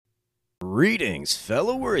Greetings,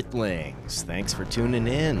 fellow Earthlings. Thanks for tuning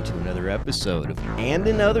in to another episode of And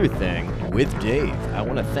Another Thing with Dave. I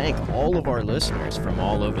want to thank all of our listeners from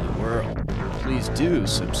all over the world. Please do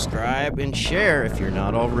subscribe and share if you're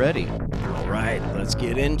not already. All right, let's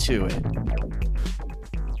get into it.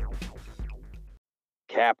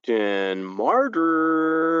 Captain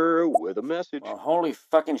Martyr with a message. Well, holy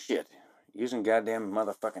fucking shit. Using goddamn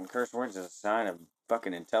motherfucking curse words as a sign of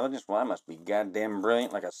fucking intelligence? Well, I must be goddamn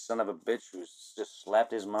brilliant like a son of a bitch who's just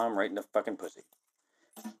slapped his mom right in the fucking pussy.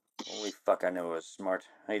 Holy fuck, I know I was smart.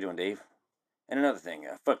 How you doing, Dave? And another thing,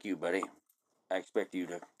 fuck you, buddy. I expect you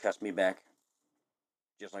to cuss me back.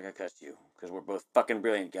 Just like I cussed you. Because we're both fucking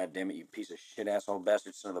brilliant, goddammit, you piece of shit asshole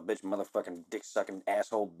bastard son of a bitch, motherfucking dick sucking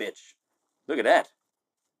asshole bitch. Look at that.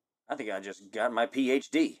 I think I just got my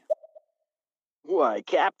PhD. Why,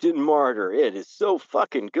 Captain Martyr, it is so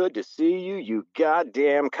fucking good to see you, you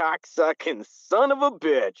goddamn cocksucking son of a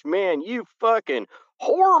bitch. Man, you fucking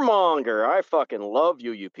whoremonger. I fucking love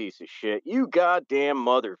you, you piece of shit. You goddamn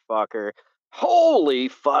motherfucker. Holy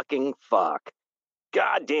fucking fuck.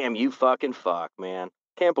 Goddamn, you fucking fuck, man.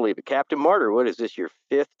 Can't believe it. Captain Martyr, what is this, your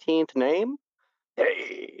 15th name?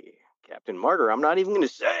 Hey, Captain Martyr, I'm not even going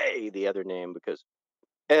to say the other name because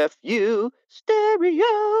F you,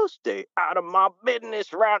 stereo, stay out of my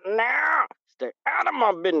business right now. Stay out of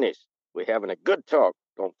my business. We're having a good talk.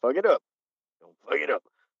 Don't fuck it up. Don't fuck it up.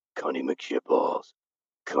 Connie McShitballs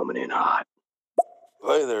coming in hot.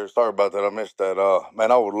 Hey there, sorry about that. I missed that.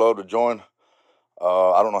 Man, I would love to join.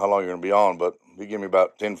 I don't know how long you're going to be on, but if you give me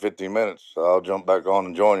about 10, 15 minutes, I'll jump back on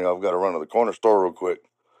and join you. I've got to run to the corner store real quick.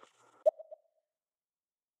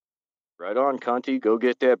 Right on, Conti. Go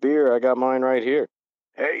get that beer. I got mine right here.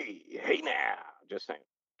 Hey now. Just saying.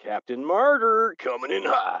 Captain Martyr coming in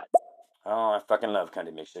hot. Oh, I fucking love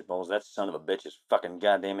Cunty McShitballs. That son of a bitch is fucking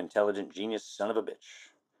goddamn intelligent genius son of a bitch.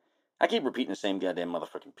 I keep repeating the same goddamn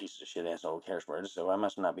motherfucking pieces of shit asshole curse words, so I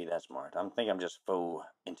must not be that smart. I think I'm just faux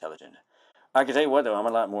intelligent. I can tell you what though, I'm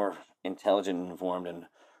a lot more intelligent and informed and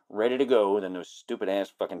ready to go than those stupid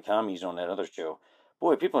ass fucking commies on that other show.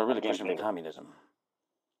 Boy, people are really pushing for communism.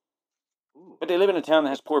 Ooh. But they live in a town that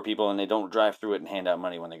has poor people and they don't drive through it and hand out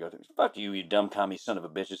money when they go through. Fuck you, you dumb commie son of a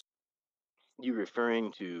bitches. You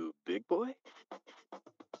referring to Big Boy?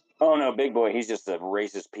 Oh no, big boy, he's just a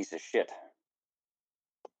racist piece of shit.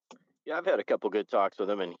 Yeah, I've had a couple good talks with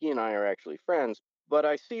him, and he and I are actually friends. But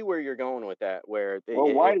I see where you're going with that, where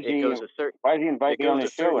Well, why does it goes a certain why does he invite it you on goes a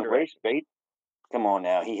his show certain and race direction. bait? Come on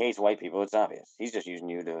now, he hates white people. It's obvious. He's just using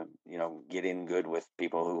you to, get in good with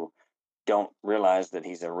people who don't realize that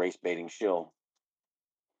he's a race baiting shill.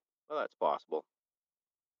 Well, that's possible.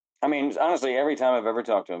 I mean, honestly, every time I've ever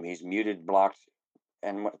talked to him, he's muted, blocked,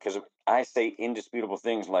 and because I say indisputable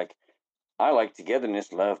things like, I like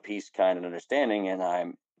togetherness, love, peace, kind, and understanding, and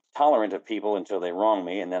I'm tolerant of people until they wrong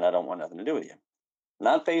me, and then I don't want nothing to do with you.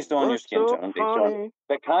 Not based on your What's skin so tone, based on funny,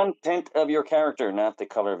 the content of your character, not the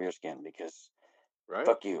color of your skin, because right?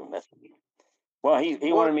 fuck you. That's well, he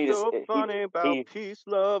wanted What's me to so funny about he peace,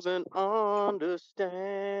 love, and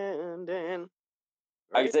understanding,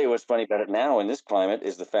 I can right? tell you what's funny about it now in this climate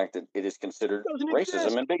is the fact that it is considered Doesn't racism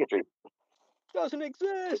exist. and bigotry. Doesn't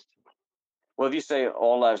exist. Well, if you say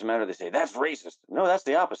all lives matter, they say that's racist. No, that's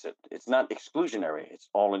the opposite. It's not exclusionary. It's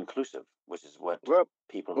all inclusive, which is what Well,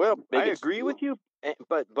 people who well, are I bigots agree do. with you,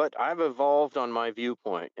 but I've evolved on my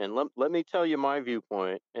viewpoint, and let me tell you my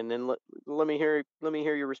viewpoint, and then let me hear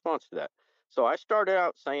your response to that. So I started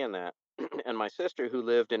out saying that, and my sister, who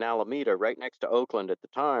lived in Alameda, right next to Oakland at the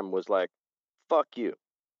time, was like, "Fuck you,"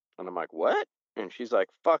 and I'm like, "What?" And she's like,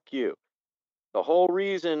 "Fuck you." The whole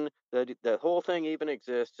reason that the whole thing even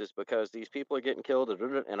exists is because these people are getting killed,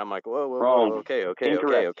 and I'm like, whoa, Wrong. okay.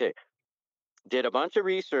 Incorrect. Did a bunch of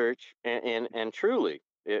research, and truly,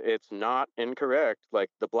 it's not incorrect. Like,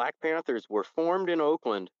 the Black Panthers were formed in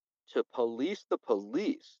Oakland to police the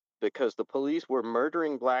police because the police were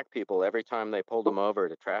murdering black people every time they pulled them over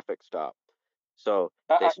at a traffic stop. So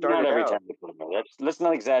they Not started every out time. Let's not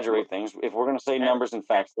w- exaggerate things. If we're going to say at numbers and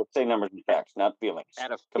facts, let's say numbers and facts, not feelings.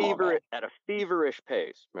 Come on, man. at a feverish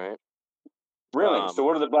pace, right? Really? So Um,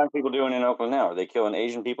 what are the black people doing in Oakland now? Are they killing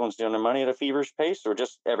Asian people and stealing their money at a feverish pace, or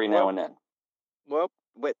just every now well, and then?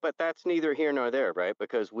 but that's neither here nor there, right?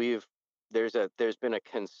 Because there's been a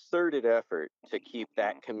concerted effort to keep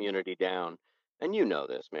that community down, and you know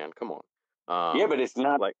this, man. Come on. Yeah, but it's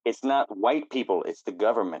not. Like, It's not white people. It's the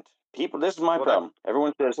government. People. This is my well, that problem.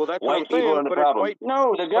 Everyone says well, that's what I'm white people saying. are the problem.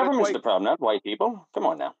 No, the But it's government's white. the problem, not white people. Come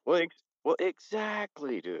on now. Well,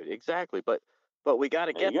 exactly, dude, exactly. But we got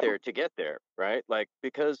to There you get go. there to get there, right? Like,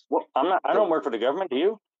 because Well, I'm not. I the don't work for the government. Do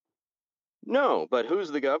you? no, but who's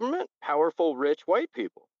the government? Powerful, rich white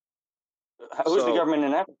people. Who's the So government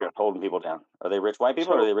in Africa holding people down? Are they rich white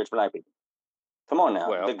people or are so they rich black people? Come on now,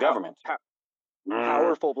 well, the government. Mm.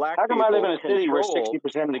 powerful black How come I live in people a city where control.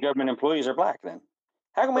 60% of the government employees are black then?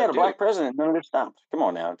 How come we had But a black dude, president? None of this stopped. Come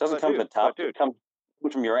on now. It doesn't come from the top. but It dude, comes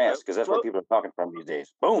from your ass because that's where slow people are talking from these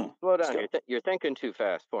days. Boom. slow Let's down. go. You're thinking too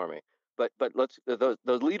fast for me. But let's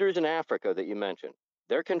those leaders in Africa that you mentioned.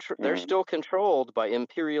 They're Mm-hmm. still controlled by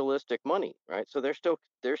imperialistic money, right? So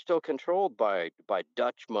they're still controlled by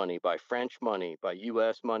Dutch money, by French money, by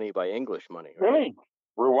U.S. money, by English money, right? Really?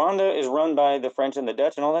 Rwanda is run by the French and the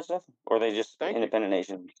Dutch and all that stuff? Or are they just Thank you. independent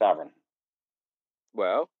nation, sovereign?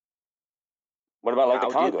 Well, What about like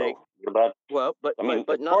the how did they? Congo? What about, Well, I mean, as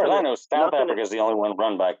but far as nothing I know, South nothing Africa is the only one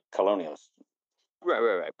run by colonialists.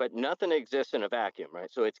 right. But nothing exists in a vacuum,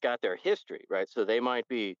 right? So it's got their history, right? So they might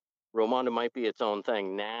be Rwanda might be its own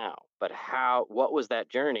thing now, but what was that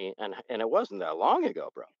journey? And it wasn't that long ago,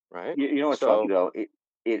 bro, right? You know what's funny So though?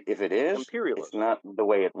 If it is, it's imperialism. not the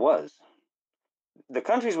way it was. The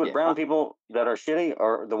countries with Yeah, brown people that are shitty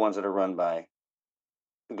are the ones that are run by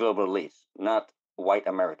the global elites, not white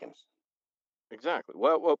Americans. exactly.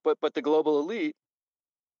 But the global elite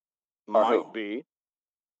Or might who? be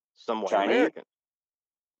some white Chinese? Americans.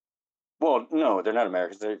 Well, no, they're not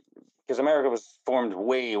Americans. Because America was formed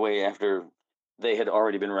way, way after they had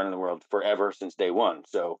already been running the world forever since day one.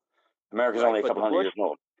 So America's Right, only a couple hundred years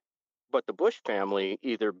old. but the Bush family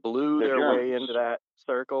either blew They're their way into Germans. that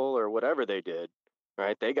circle or whatever they did,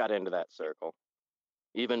 right? They got into that circle,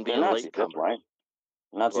 even They're being Nazis. That's latecomers. why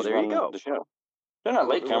Well, Nazis there you run go. the show. They're not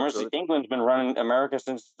Well, latecomers. England's been running America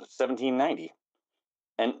since 1790,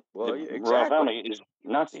 and the yeah, royal exactly. family is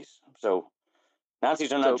Nazis. So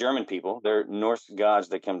Nazis are not So, German people. They're Norse gods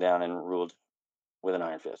that come down and ruled with an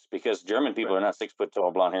iron fist. Because German people right, are not 6 foot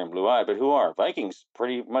tall, blonde hair and blue eye, but who are? Vikings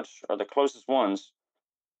pretty much are the closest ones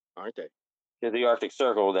aren't they? to the Arctic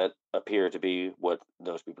Circle that appear to be what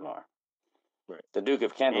those people are. Right. The Duke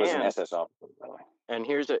of Kent was an And SS officer, by the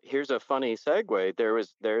way. here's a funny segue.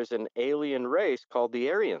 There's an alien race called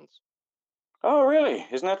the Aryans. Oh, really?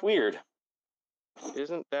 Isn't that weird?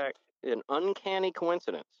 Isn't that an uncanny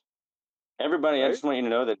coincidence? Everybody, I Right? just want you to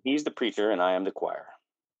know that he's the preacher and I am the choir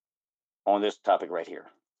on this topic right here.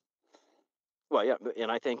 Well, yeah,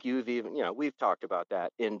 and I think you've even we've talked about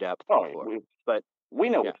that in depth Oh, before. But we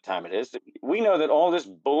know yeah, what time it is. We know that all this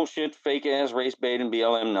bullshit, fake ass race bait and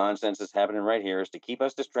BLM nonsense that's happening right here is to keep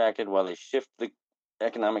us distracted while they shift the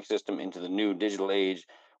economic system into the new digital age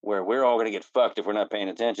where we're all going to get fucked if we're not paying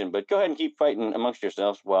attention. But go ahead and keep fighting amongst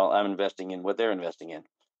yourselves while I'm investing in what they're investing in.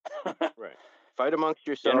 right. Fight amongst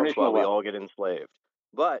yourselves while Generational we wealth. all get enslaved.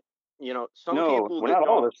 But some No, people well, that not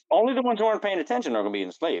all don't. of us. Only the ones who aren't paying attention are going to be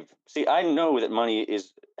enslaved. See, I know that money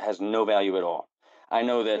has no value at all. I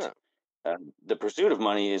know that Yeah, the pursuit of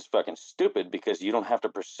money is fucking stupid because you don't have to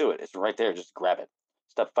pursue it. It's right there. Just grab it.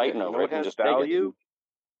 Stop yeah. fighting You know over what it and has just take it. value?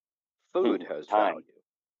 Food has Time. value.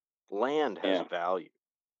 Land has Yeah. value.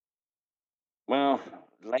 Well,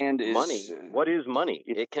 land is. Money. What is money?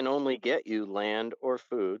 It can only get you land or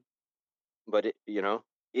food. But if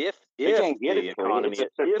They can't get it the free. It's economy a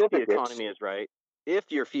if the certificate. economy is right,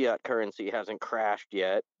 if your fiat currency hasn't crashed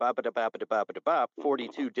yet,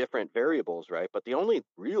 42 different variables, right? But the only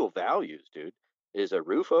real values, dude, is a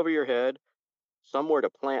roof over your head, somewhere to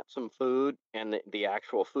plant some food, and the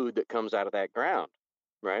actual food that comes out of that ground,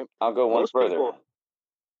 right? I'll go one Most further. people.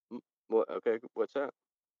 Well, okay, what's that?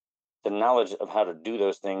 The knowledge of how to do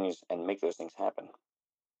those things and make those things happen.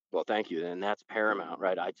 Well, thank you. And that's paramount,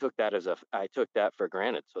 right? I took that for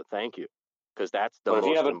granted. So thank you, because that's the But if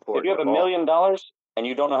you have most a important of all. $1 million and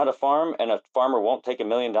you don't know how to farm, and a farmer won't take $1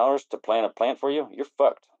 million to plant a plant for you, you're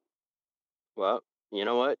fucked. Well, you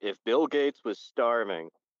know what? If Bill Gates was starving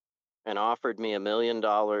and offered me $1 million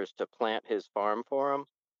to plant his farm for him,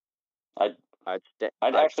 I'd I'd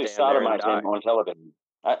I'd actually stand there and sodomize die. him on television.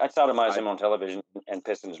 I'd sodomize I him on television and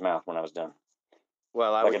piss in his mouth when I was done,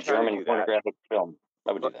 Well, I like a would try to German do that. pornographic film.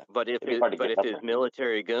 I would do that. It'd be hard to But get if up his there.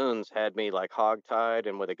 military goons had me like hogtied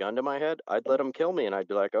and with a gun to my head, I'd let them kill me, and I'd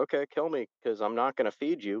be like, okay, kill me, because I'm not going to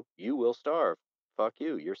feed you. You will starve. Fuck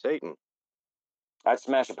you. You're Satan. I'd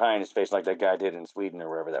smash a pie in his face like that guy did in Sweden or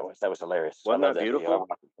wherever that was. That was hilarious. I Wasn't love that that video. I beautiful?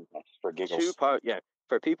 watched it sometimes for giggles. Yeah.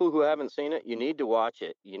 For people who haven't seen it, you need to watch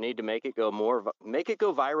it. You need to make it go make it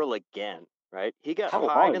go viral again, right? He got How long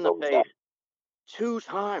pied in the ago was that? face 2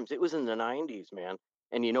 times. It was in the 90s, man.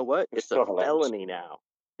 And you know what? It was It's a still hilarious. felony now.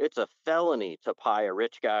 It's a felony to pie a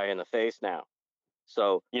rich guy in the face now.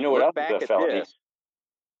 So You know what look else is a back at felony? this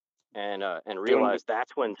and Doing realize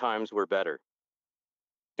that's when times were better.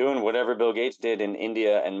 doing whatever Bill Gates did in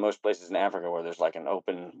India and most places in Africa where there's like an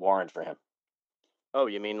open warrant for him. Oh,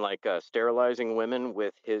 you mean like sterilizing women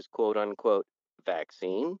with his quote unquote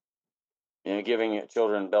vaccine? Giving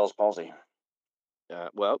children Bell's palsy.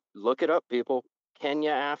 Well, look it up, people.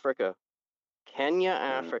 Kenya, Africa. Kenya,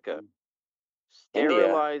 Africa. Mhm. India,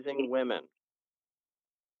 Sterilizing women.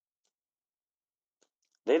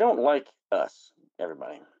 they don't like us,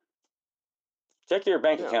 everybody. Check your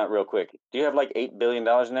bank No, account real quick. Do you have like $8 billion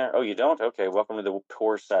in there? Oh, you don't? Okay, welcome to the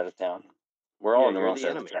poor side of town. We're all yeah, on the you're wrong the side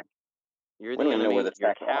of the enemy. track. You're We don't the even know where enemy. the You're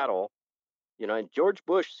tracks are. cattle. You know, and George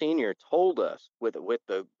Bush Sr. told us with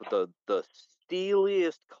the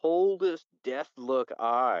steeliest, coldest death look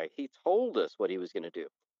eye. He told us what he was going to do.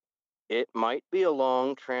 It might be a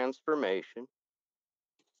long transformation,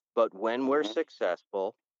 but when we're Hmm.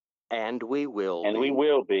 successful, and we will And we be,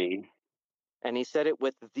 will be. and he said it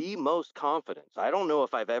with the most confidence. I don't know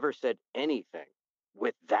if I've ever said anything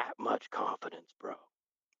with that much confidence, bro.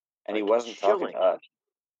 And he Like wasn't talking to chilling. us.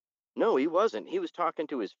 No, he wasn't. He was talking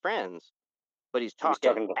to his friends, but he's He was talking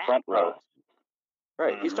talking to the at front row. us.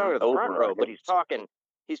 Right. He's talking to the front Over our row, but heads.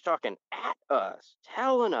 he's talking at us,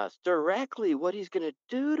 telling us directly what he's going to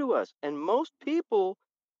do to us. And most people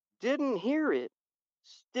didn't hear it,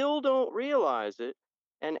 still don't realize it.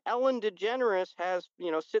 And Ellen DeGeneres has,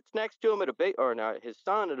 sits next to him at or not his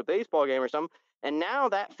son at a baseball game or something. And now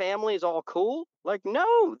that family is all cool. Like,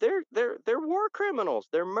 no, they're war criminals.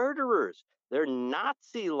 They're murderers. They're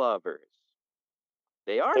Nazi lovers.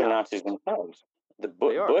 They are They're Nazis Nazis. themselves. The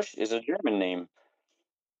They are. Bush is a German name,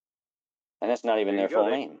 and that's not even There their you go.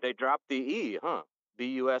 full They name. they dropped the E, huh?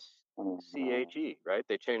 Mhm. Busche, right?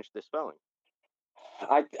 They changed the spelling.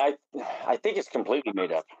 I, I, I think it's completely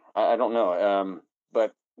made up. I don't know.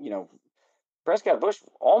 But Prescott Bush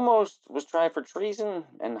almost was tried for treason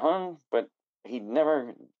and hung, but he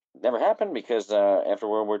never happened because after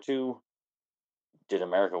World War II, did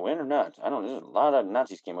America win or not? I don't know. A lot of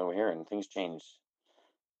Nazis came over here and things changed.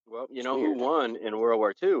 Well, you It's know who weird. won in World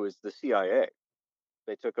War II is the CIA.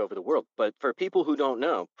 They took over the world. But for people who don't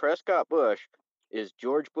know, Prescott Bush is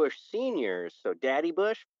George Bush Sr.'s. So Daddy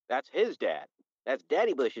Bush, that's his dad. That's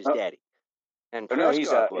Daddy Bush's Oh, daddy. And oh no, he's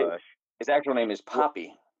Prescott Bush, his actual name is well,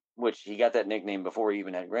 Poppy, which he got that nickname before he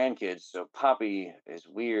even had grandkids. So Poppy is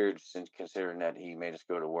weird, since considering that he made us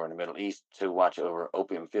go to war in the Middle East to watch over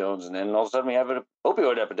opium fields, and then all of a sudden we have an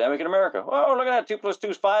opioid epidemic in America. Oh, look at that! 2 + 2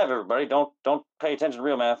 is 5. Everybody, don't pay attention to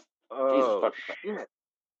real math. Jesus oh fucking Christ. shit.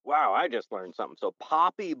 Wow, I just learned something. So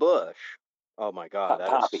Poppy Bush, oh my God, that is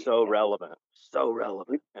Poppy. so relevant. So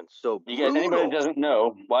relevant and so You guys, anybody that brutal. doesn't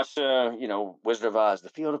know, watch Wizard of Oz, the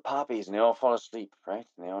field of poppies, and they all fall asleep, right?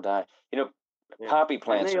 And they all die. Yeah. Poppy And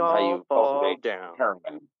plants they are how all you fall cultivate down.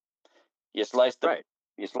 heroin. You slice the Right.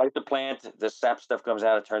 you slice the plant, the sap stuff comes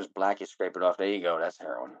out, it turns black, you scrape it off, there you go, that's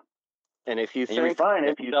heroin. And And you refine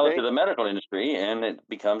it if and you sell it to think, the medical industry, and it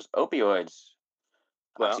becomes opioids,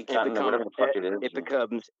 well, Oxycontin or whatever the fuck it is, it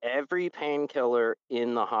becomes every painkiller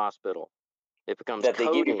in the hospital. It becomes that they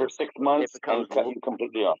give you for codeine. six It months becomes and cut you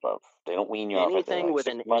completely off of. They don't wean you off after anything like with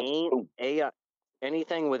 6 months. Boom.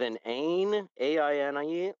 anything with an ain,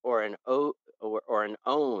 AINE, or an O or an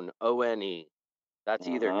own, ONE. That's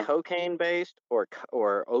either Hmm. cocaine based or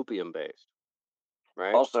opium based,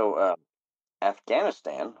 right? Also,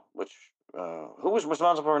 Afghanistan, which who was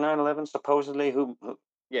responsible for 9/11? Supposedly,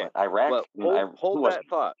 Yeah. what, Iraq? Well, Who hold was that it?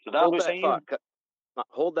 thought. Saddam Hussein,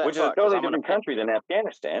 Hold that which is a thought, because totally I'm gonna different country than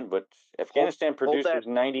Afghanistan. But hold Afghanistan hold that produces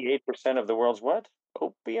 98% of the world's what?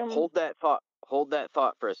 Opium. hold that thought. Hold that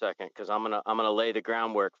thought for a second, because I'm gonna lay the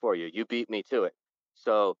groundwork for you. You beat me to it.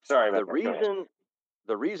 So Sorry the about that. Go ahead. reason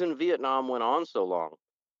the reason Vietnam went on so long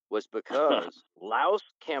was because Laos,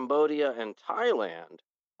 Cambodia, and Thailand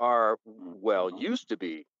are, well, Hmm. used to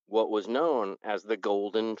be what was known as the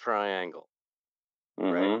Golden Triangle,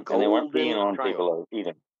 right? Hmm. And they weren't peeing Golden on Triangle. people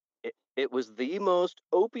either. It was the most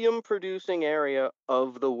opium producing area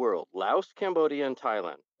of the world, Laos, Cambodia, and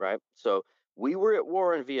Thailand, right? So we were at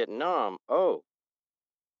war in Vietnam. Oh,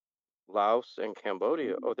 Laos and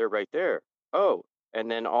Cambodia. Oh, they're right there. Oh,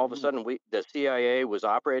 and then all of a sudden the CIA was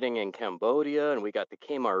operating in Cambodia, and we got the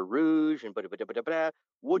Khmer Rouge and blah, blah, blah, blah, blah.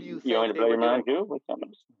 What do you You want think me to they blow were your doing? mind too? With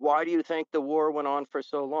something? Why do you think the war went on for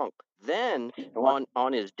so long? Then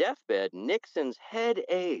on his deathbed, Nixon's head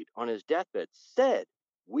aide on his deathbed said,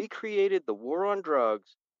 "We created the war on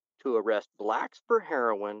drugs to arrest blacks for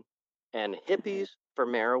heroin and hippies for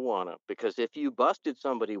marijuana, because if you busted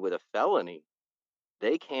somebody with a felony,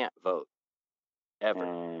 they can't vote ever,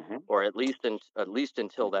 Hmm. or at least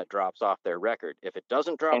until that drops off their record. If it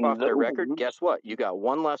doesn't drop And off their record, guess those. what? You got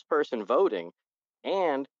one less person voting,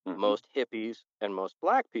 and Mhm. most hippies and most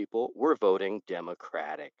black people were voting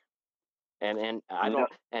Democratic." And I No,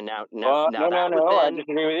 don't. And now no, that was I then.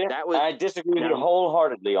 disagree with you. That was I disagree with you now.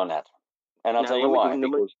 wholeheartedly on that, and I'll Now tell you why.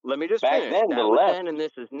 Because let me just back finish. then, the That was left, then, and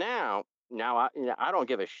this is now. Now I don't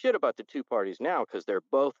give a shit about the two parties now because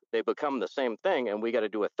they become the same thing, and we got to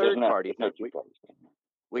do a third party there's no thing. two parties.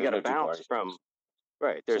 We There's got to no two bounce parties from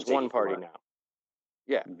right. There's since one party 84. now.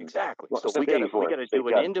 Yeah, Mm-hmm. exactly. Well, So since we 84, got to they do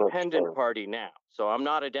an got Bush independent there. party now. So I'm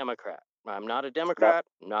not a Democrat. I'm not a Yep. Democrat.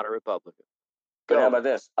 I'm not a Republican. But how Go. about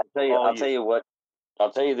this? All I'll tell you what.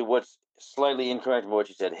 I'll tell you what's slightly incorrect about what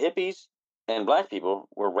you said. Hippies and black people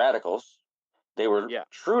were radicals. They were Yeah.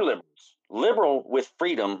 true liberals, liberal with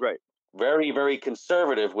freedom, Right. very, very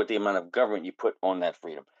conservative with the amount of government you put on that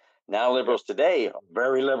freedom. Now liberals today are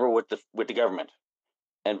very liberal with the government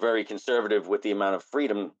and very conservative with the amount of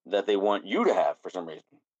freedom that they want you to have for some reason.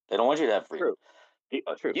 They don't want you to have freedom. True.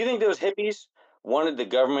 True. Do you think those hippies wanted the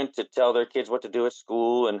government to tell their kids what to do at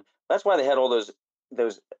school? And that's why they had all those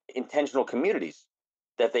intentional communities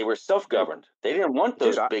that they were self-governed. They didn't want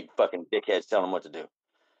those Dude, big fucking dickheads telling them what to do.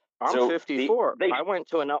 I'm So 54. I went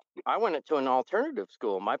to an alternative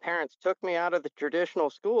school. My parents took me out of the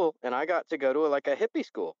traditional school, and I got to go to like a hippie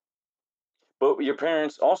school. But your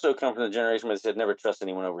parents also come from the generation where they said never trust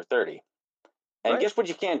anyone over 30. And Right. guess what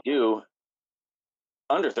you can't do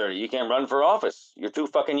under 30? You can't run for office. You're too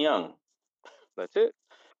fucking young. That's it.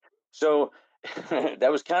 So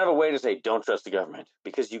that was kind of a way to say don't trust the government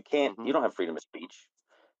because you can't. You don't have freedom of speech.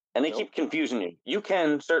 And they Nope. keep confusing you. You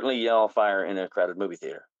can certainly yell fire in a crowded movie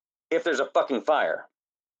theater if there's a fucking fire.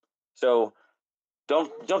 So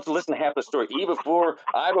don't listen to half the story.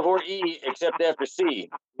 I before E, except after C.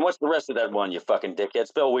 What's the rest of that one, you fucking dickhead?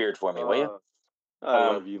 Spell weird for me, will you? I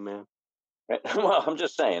love you, man. Well, I'm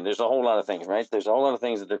just saying, there's a whole lot of things, right? There's a whole lot of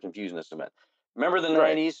things that they're confusing us about. Remember the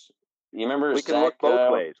Right. 90s? You remember We can Zach look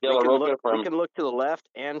both ways. De La Roca from... We can look to the left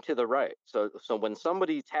and to the right. So when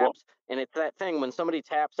somebody taps, and it's that thing, when somebody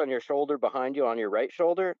taps on your shoulder behind you on your right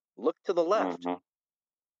shoulder, look to the left.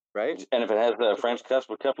 Right? And if it has the French cuffs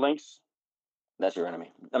with cufflinks, that's your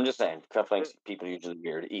enemy. I'm just saying, cufflinks, people are usually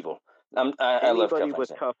weird, evil. I love Anybody cufflinks. with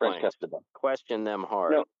cufflinks, question them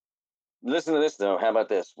hard. No, listen to this, though. How about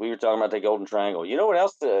this? We were talking about the Golden Triangle. You know what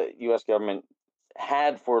else the U.S. government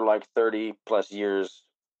had for like 30 plus years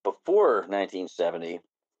before 1970?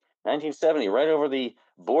 1970, right over the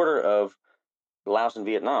border of Laos and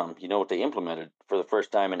Vietnam. You know what they implemented for the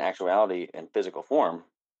first time in actuality and physical form?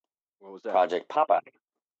 What was that? Project Popeye.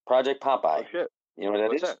 Project Popeye. Oh, shit. You know what that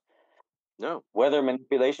What's is? that? No. Weather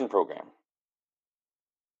manipulation program.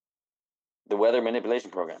 The weather manipulation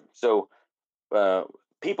program. So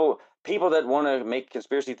people that want to make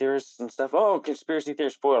conspiracy theorists and stuff, oh, conspiracy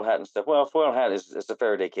theorists, foil hat and stuff. Well, foil hat is a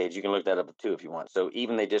Faraday cage. You can look that up too if you want. So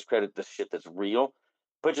even they discredit the shit that's real.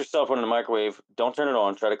 Put your cell phone in the microwave. Don't turn it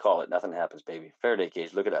on. Try to call it. Nothing happens, baby. Faraday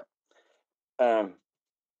cage. Look it up.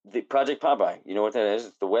 The Project Popeye. You know what that is?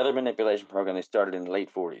 It's the weather manipulation program they started in the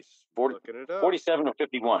late 40s. 47 or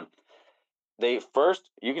 51. They first,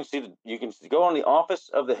 you can go on the Office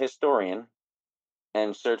of the Historian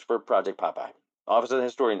and search for Project Popeye. Office of the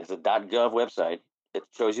Historian. It's a .gov website. It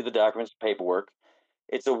shows you the documents, paperwork.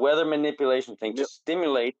 It's a weather manipulation thing to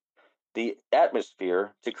stimulate the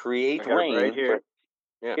atmosphere to create rain. Right here.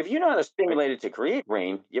 Yeah. If you know how to stimulate it to create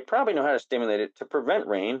rain, you probably know how to stimulate it to prevent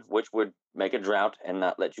rain, which would make a drought and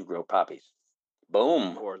not let you grow poppies.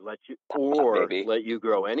 Boom. Or let you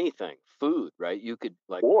grow anything, food, right? You could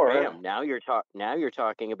bam. Now you're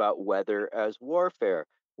talking about weather as warfare,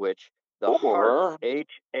 which the HAARP,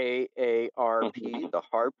 HAARP, the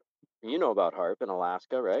HAARP. You know about HAARP in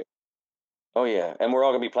Alaska, right? Oh yeah, and we're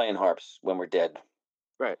all gonna be playing harps when we're dead.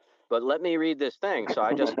 Right. But let me read this thing. So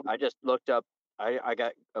I just looked up. I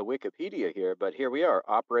got a Wikipedia here, but here we are.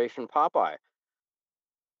 Operation Popeye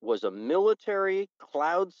was a military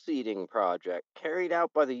cloud seeding project carried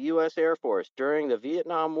out by the U.S. Air Force during the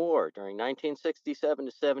Vietnam War during 1967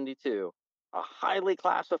 to 72. A highly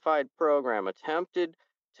classified program attempted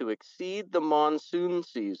to exceed the monsoon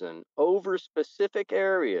season over specific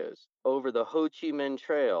areas over the Ho Chi Minh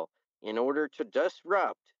Trail in order to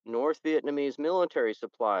disrupt North Vietnamese military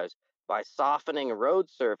supplies by softening road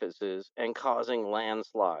surfaces and causing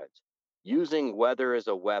landslides. Using weather as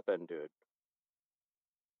a weapon, dude.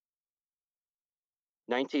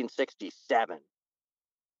 1967.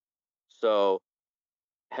 So,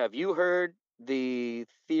 have you heard the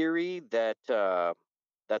theory that that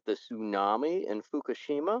the tsunami in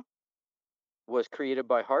Fukushima was created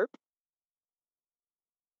by HAARP?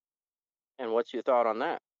 And what's your thought on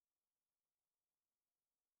that?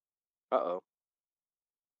 Uh-oh.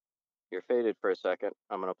 You're faded for a second.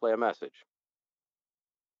 I'm going to play a message.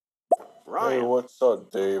 Ryan. Hey, what's up,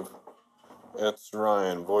 Dave? It's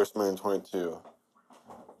Ryan, VoiceMan22.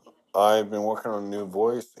 I've been working on a new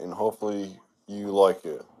voice, and hopefully you like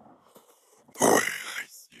it. The way I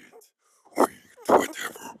see it, we do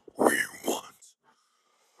whatever we want.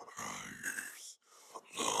 Eyes,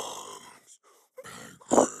 lungs,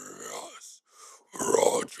 pancreas, are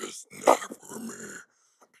all just not for me.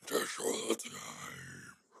 Just all the time.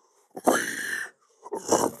 We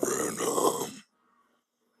are Venom.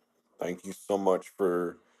 Thank you so much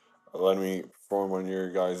for letting me perform on your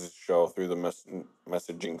guys' show through the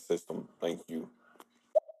messaging system. Thank you.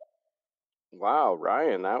 Wow,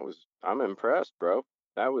 Ryan, I'm impressed, bro.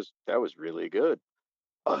 That was really good.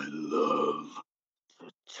 I love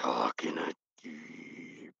the talk in a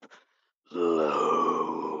deep,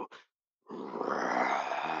 low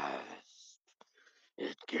rasp.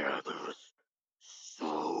 It gathers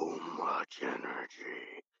so much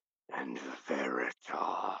energy and veritas.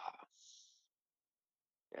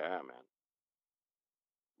 Yeah, man.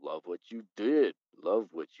 Love what you did. Love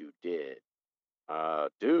what you did.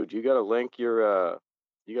 Dude, you gotta link your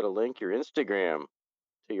Instagram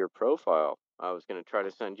to your profile. I was gonna try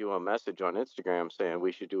to send you a message on Instagram saying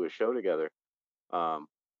we should do a show together. Um,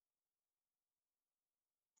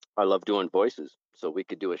 I love doing voices, so we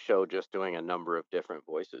could do a show just doing a number of different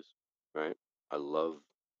voices, right? I love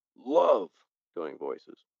doing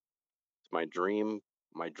voices. It's my dream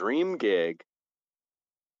gig.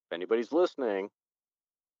 If anybody's listening,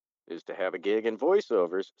 is to have a gig in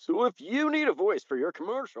voiceovers. So if you need a voice for your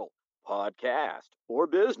commercial, podcast, or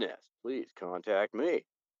business, please contact me.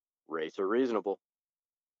 Rates are reasonable.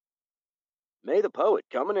 May the poet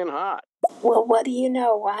coming in hot. Well, what do you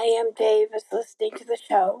know? I am Dave is listening to the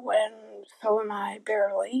show, and so am I,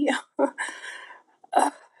 barely.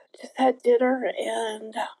 Just had dinner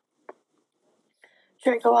and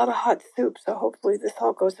drank a lot of hot soup, so hopefully this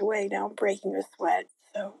all goes away. Now I'm breaking a sweat,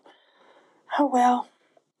 so. Oh well.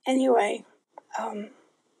 Anyway,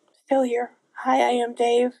 still here. Hi, I am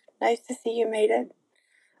Dave. Nice to see you made it.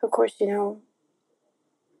 Of course, you know.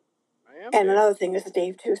 I am And Dave. another thing is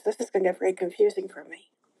Dave, too, so this is going to get very confusing for me.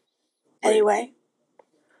 Wait. Anyway,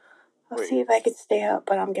 I'll Wait. see if I can stay up,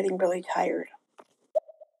 but I'm getting really tired.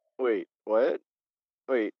 Wait, what?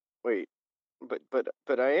 Wait, wait.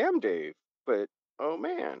 But I am Dave. But oh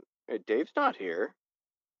man, Dave's not here.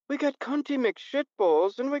 We got Cunty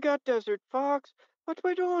McShitballs and we got Desert Fox, but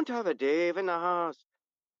we don't have a Dave in the house.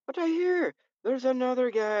 But I hear there's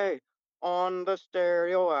another guy on the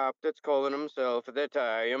stereo app that's calling himself that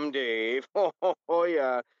I am Dave. Oh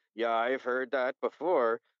yeah, yeah, I've heard that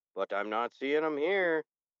before, but I'm not seeing him here.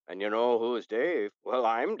 And you know who's Dave? Well,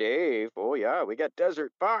 I'm Dave. Oh yeah, we got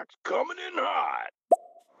Desert Fox coming in hot.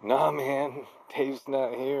 Nah, man. Dave's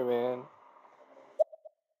not here, man.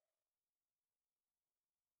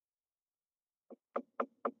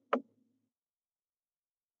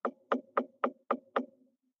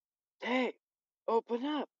 Dave, open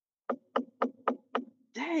up.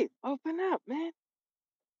 Dave, open up, man.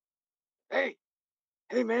 Hey,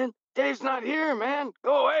 hey, man. Dave's not here, man.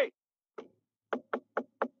 Go away.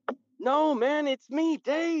 No, man, it's me,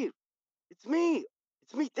 Dave. It's me.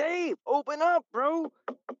 It's me, Dave. Open up, bro.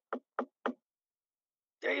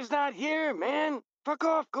 Dave's not here, man. Fuck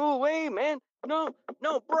off. Go away, man. No,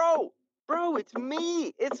 no, bro. Bro, it's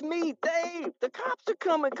me. It's me, Dave. The cops are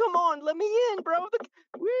coming. Come on, let me in, bro.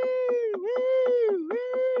 Woo, woo, woo,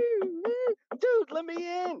 woo. Dude, let me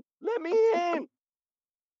in. Let me in.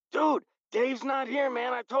 Dude, Dave's not here,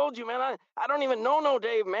 man. I told you, man. I don't even know no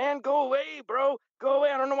Dave, man. Go away, bro. Go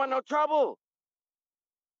away. I don't want no trouble.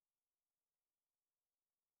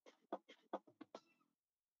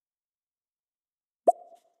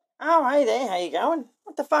 Oh, hey there, how you going?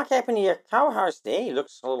 What the fuck happened to your co-host there? He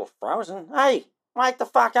looks a little frozen. Hey, wake the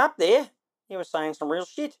fuck up there. You were saying some real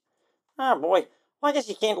shit. Oh boy, I guess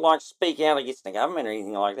you can't like speak out against the government or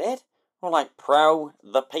anything like that. Or like pro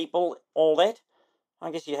the people, all that.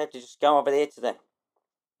 I guess you have to just go over there to the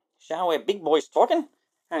show where Big Boy's talking.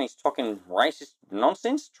 And he's talking racist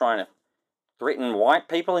nonsense, trying to threaten white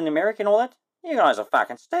people in America and all that. You guys are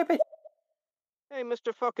fucking stupid. Hey,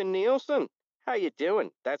 Mr. fucking Nielsen. How you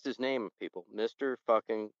doing? That's his name, people. Mr.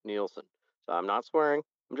 fucking Nielsen. So I'm not swearing.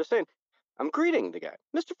 I'm just saying, I'm greeting the guy.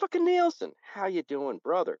 Mr. fucking Nielsen. How you doing,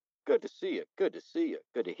 brother? Good to see you. Good to see you.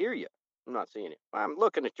 Good to hear you. I'm not seeing you. I'm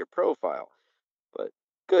looking at your profile, but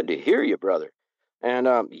good to hear you, brother. And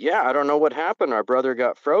yeah, I don't know what happened. Our brother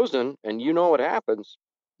got frozen, and you know what happens.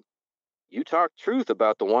 You talk truth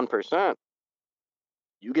about the 1%,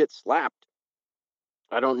 you get slapped.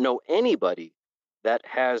 I don't know anybody that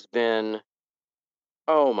has been.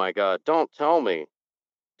 Oh my God, don't tell me.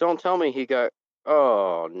 Don't tell me he got.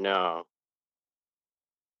 Oh no.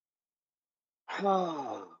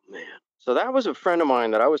 Oh, man. So that was a friend of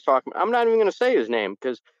mine that I was talking. I'm not even going to say his name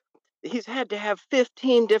because he's had to have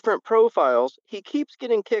 15 different profiles. He keeps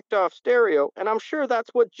getting kicked off Stereo, and I'm sure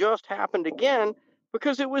that's what just happened again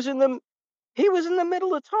because he was in the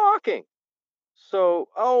middle of talking. So,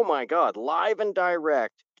 oh my God, live and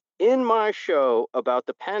direct in my show about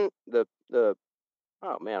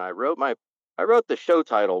oh man, I wrote the show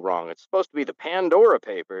title wrong. It's supposed to be the Pandora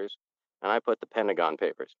Papers, and I put the Pentagon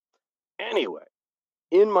Papers. Anyway,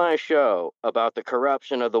 in my show about the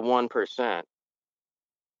corruption of the 1%,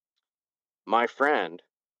 my friend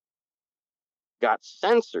got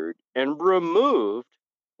censored and removed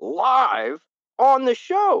live on the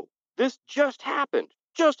show. This just happened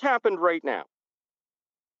right now.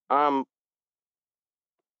 I'm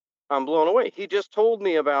blown away. He just told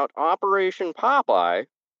me about Operation Popeye,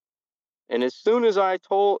 and as soon as I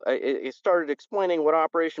started explaining what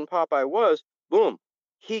Operation Popeye was, boom,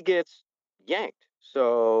 he gets yanked.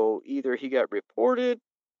 So either he got reported,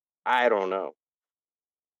 I don't know.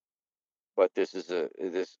 But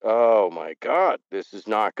oh my God, this is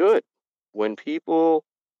not good. When people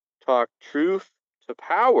talk truth to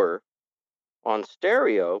power on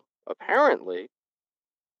Stereo, apparently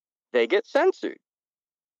they get censored.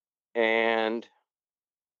 And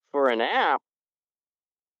for an app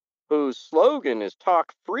whose slogan is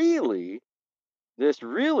talk freely, this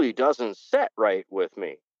really doesn't set right with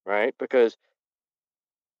me, right? Because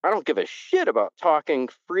I don't give a shit about talking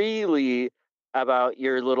freely about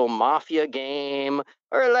your little mafia game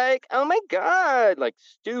or like, oh my God, like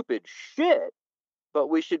stupid shit. But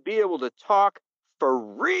we should be able to talk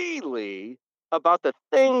freely about the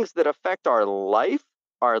things that affect our life,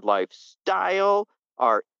 our lifestyle,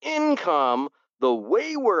 our income, the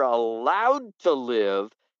way we're allowed to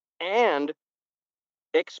live, and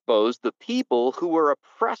expose the people who are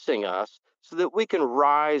oppressing us so that we can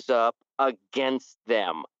rise up against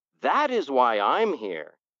them. That is why I'm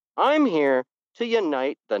here. I'm here to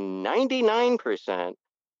unite the 99%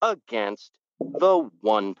 against the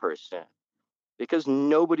 1%. Because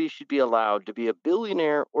nobody should be allowed to be a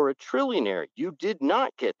billionaire or a trillionaire. You did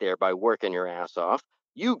not get there by working your ass off.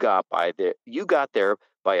 You got there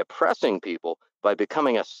by oppressing people, by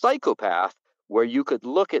becoming a psychopath where you could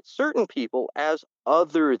look at certain people as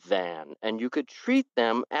other than, and you could treat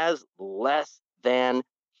them as less than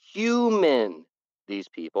human. These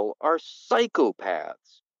people are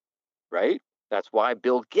psychopaths, right? That's why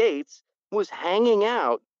Bill Gates was hanging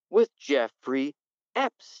out with Jeffrey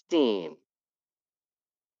Epstein,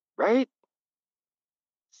 right?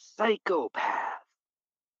 Psychopath.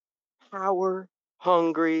 Power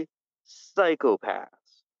hungry psychopaths.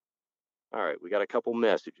 All right, we got a couple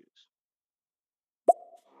messages.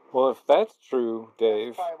 Well, if that's true,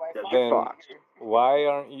 Dave, then Fox. why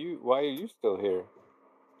are you still here?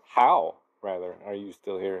 How, rather, are you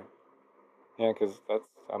still here? Yeah, because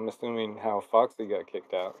I'm assuming how Foxy got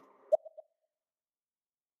kicked out.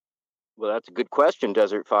 Well, that's a good question,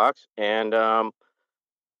 Desert Fox. And I'm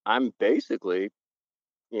basically,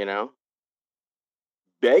 you know,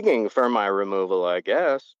 begging for my removal, I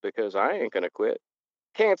guess, because I ain't going to quit.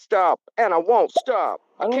 Can't stop, and I won't stop.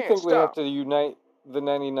 I don't think we have to unite the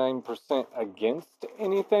 99% against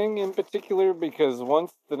anything in particular, because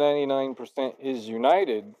once the 99% is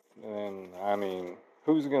united, then, I mean,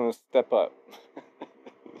 who's going to step up?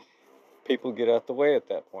 People get out the way at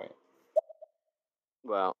that point.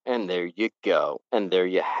 Well, and there you go, and there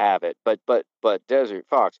you have it. But Desert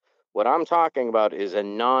Fox, what I'm talking about is a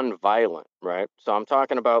non-violent, right? So I'm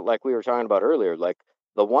talking about, like we were talking about earlier, like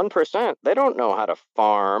the 1%, they don't know how to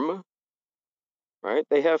farm, right?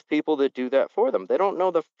 They have people that do that for them. They don't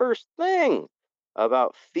know the first thing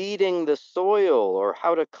about feeding the soil or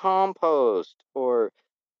how to compost or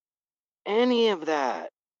any of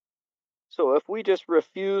that. So if we just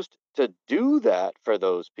refused to do that for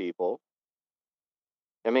those people,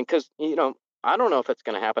 I mean, because, I don't know if it's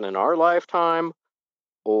going to happen in our lifetime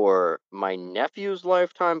or my nephew's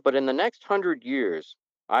lifetime, but in the next 100 years,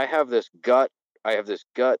 I have this download,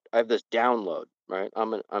 right?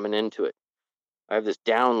 I'm an Intuit. I have this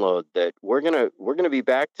download that we're gonna be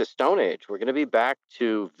back to Stone Age. We're gonna be back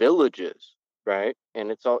to villages, right?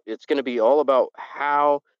 And it's gonna be all about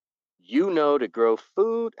how to grow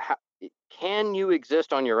food. Can you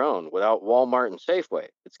exist on your own without Walmart and Safeway?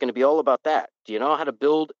 It's gonna be all about that. Do you know how to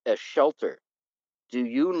build a shelter? Do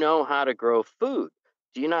you know how to grow food?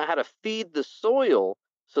 Do you know how to feed the soil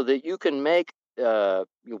so that you can make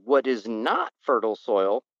what is not fertile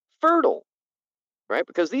soil fertile? Right?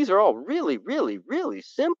 Because these are all really, really, really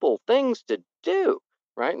simple things to do,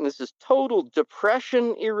 right? And this is total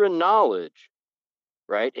depression era knowledge,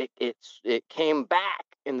 right? It came back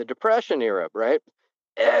in the Depression era, right?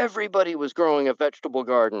 Everybody was growing a vegetable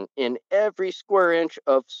garden in every square inch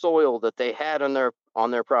of soil that they had on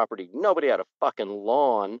their property. Nobody had a fucking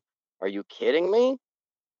lawn. Are you kidding me?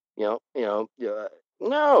 No,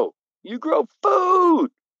 you grow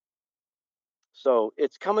food. So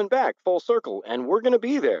it's coming back full circle, and we're going to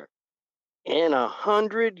be there in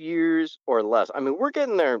 100 years or less. I mean, we're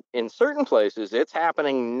getting there in certain places. It's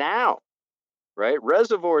happening now, right?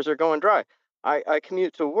 Reservoirs are going dry. I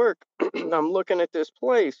commute to work. I'm looking at this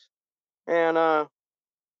place, and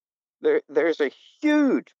there's a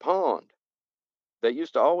huge pond that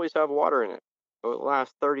used to always have water in it. For the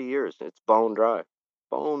last 30 years, it's bone dry.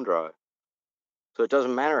 Bone dry. So it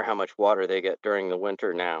doesn't matter how much water they get during the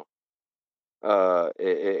winter now.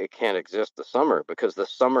 It can't exist the summer because the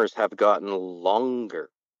summers have gotten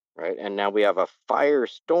longer, right? And now we have a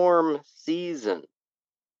firestorm season,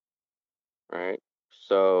 right?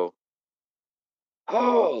 So,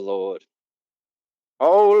 oh Lord,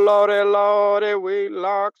 oh Lordy, Lordy, we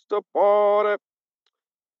likes to party.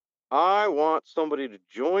 I want somebody to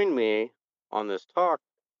join me on this talk.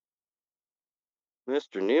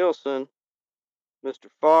 Mr. Nielsen, Mr.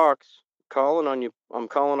 Fox, calling on you. I'm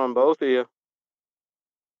calling on both of you.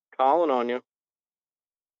 Calling on you.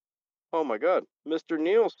 Oh my God, Mr.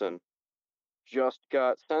 Nielsen just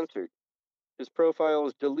got censored. His profile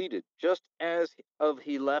is deleted just as of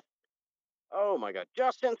he left. Oh my God,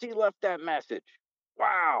 just since he left that message.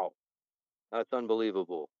 Wow, that's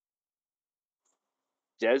unbelievable.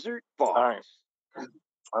 Desert Fox. All right.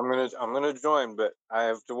 I'm gonna join, but I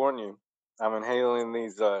have to warn you. I'm inhaling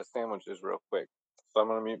these sandwiches real quick, so I'm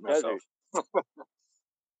gonna mute myself.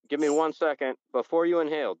 Give me 1 second before you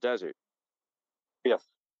inhale. Desert. Yes.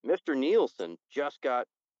 Mr. Nielsen just got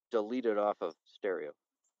deleted off of stereo.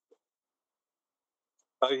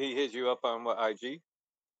 Oh, he hit you up on what, IG?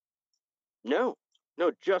 No,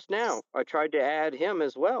 just now. I tried to add him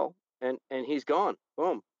as well, and he's gone.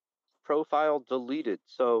 Boom. Profile deleted.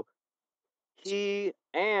 So he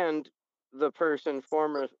and the person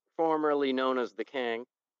formerly known as the King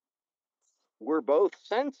were both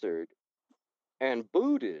censored and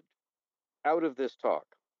booted out of this talk.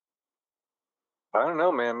 I don't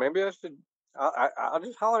know, man. Maybe I should. I'll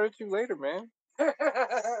just holler at you later, man.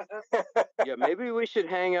 Yeah, maybe we should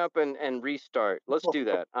hang up and restart. Let's do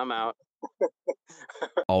that. I'm out.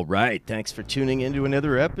 All right, thanks for tuning into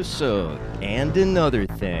another episode and another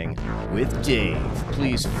thing with Dave.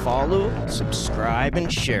 Please follow, subscribe,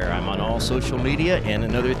 and share. I'm on all social media and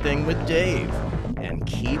another thing with Dave. And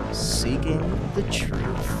keep seeking the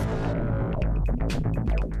truth.